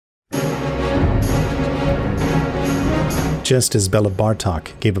Just as Bela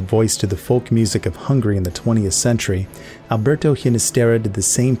Bartok gave a voice to the folk music of Hungary in the 20th century, Alberto Ginastera did the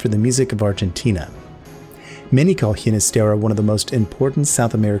same for the music of Argentina. Many call Ginastera one of the most important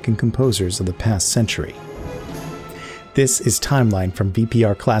South American composers of the past century. This is Timeline from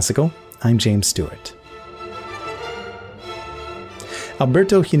VPR Classical. I'm James Stewart.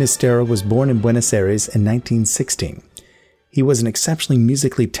 Alberto Ginastera was born in Buenos Aires in 1916. He was an exceptionally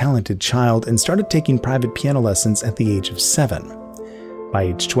musically talented child and started taking private piano lessons at the age of 7. By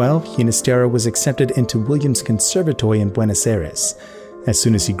age 12, Ginastera was accepted into Williams Conservatory in Buenos Aires. As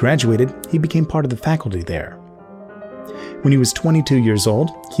soon as he graduated, he became part of the faculty there. When he was 22 years old,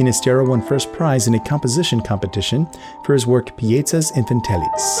 Ginastera won first prize in a composition competition for his work Piezas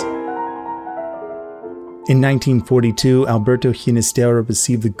Infantiles. In 1942, Alberto Ginastera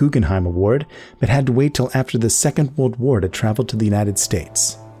received the Guggenheim Award, but had to wait till after the Second World War to travel to the United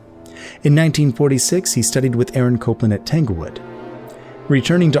States. In 1946, he studied with Aaron Copland at Tanglewood.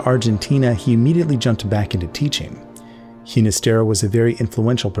 Returning to Argentina, he immediately jumped back into teaching. Ginastera was a very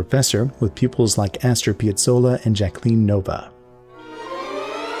influential professor, with pupils like Astor Piazzolla and Jacqueline Nova.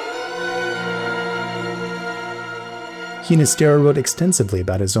 Ginastera wrote extensively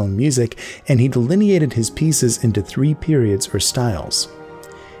about his own music, and he delineated his pieces into 3 periods or styles.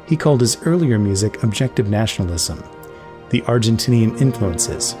 He called his earlier music objective nationalism. The Argentinian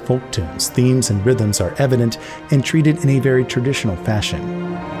influences, folk tunes, themes, and rhythms are evident and treated in a very traditional fashion.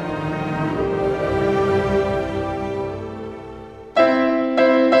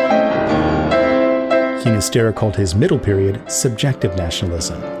 Ginastera called his middle period subjective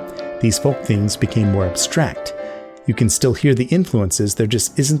nationalism. These folk themes became more abstract. You can still hear the influences, there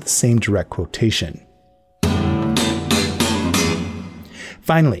just isn't the same direct quotation.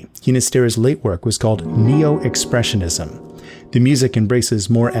 Finally, Ginastera's late work was called Neo-Expressionism. The music embraces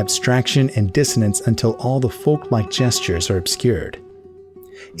more abstraction and dissonance until all the folk-like gestures are obscured.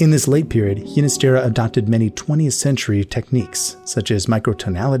 In this late period, Ginastera adopted many 20th century techniques, such as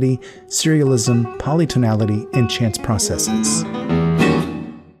microtonality, serialism, polytonality, and chance processes.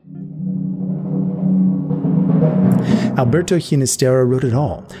 Alberto Ginastera wrote it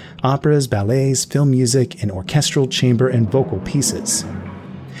all: operas, ballets, film music, and orchestral, chamber, and vocal pieces.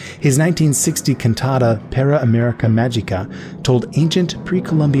 His 1960 cantata Para America Magica told ancient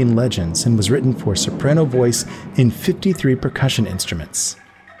pre-Columbian legends and was written for soprano voice and 53 percussion instruments.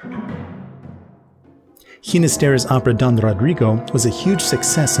 Ginastera's opera Don Rodrigo was a huge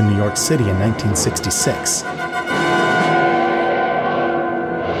success in New York City in 1966.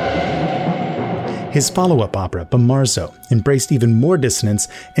 His follow-up opera, Bamarzo, embraced even more dissonance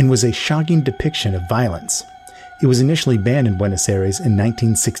and was a shocking depiction of violence. It was initially banned in Buenos Aires in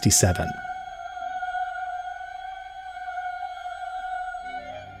 1967.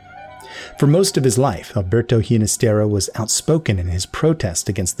 For most of his life, Alberto Ginastera was outspoken in his protest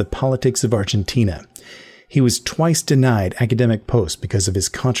against the politics of Argentina. He was twice denied academic posts because of his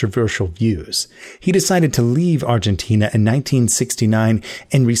controversial views. He decided to leave Argentina in 1969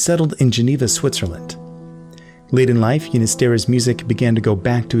 and resettled in Geneva, Switzerland. Late in life, Ginastera's music began to go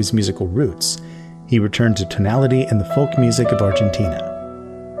back to his musical roots. He returned to tonality and the folk music of Argentina.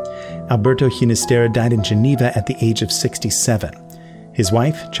 Alberto Ginastera died in Geneva at the age of 67. His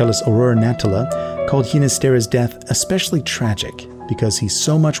wife, cellist Aurora Natala, called Ginastera's death especially tragic because he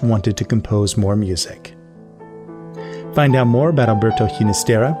so much wanted to compose more music. Find out more about Alberto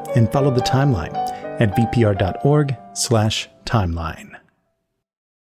Ginastera and follow the timeline at vpr.org/timeline.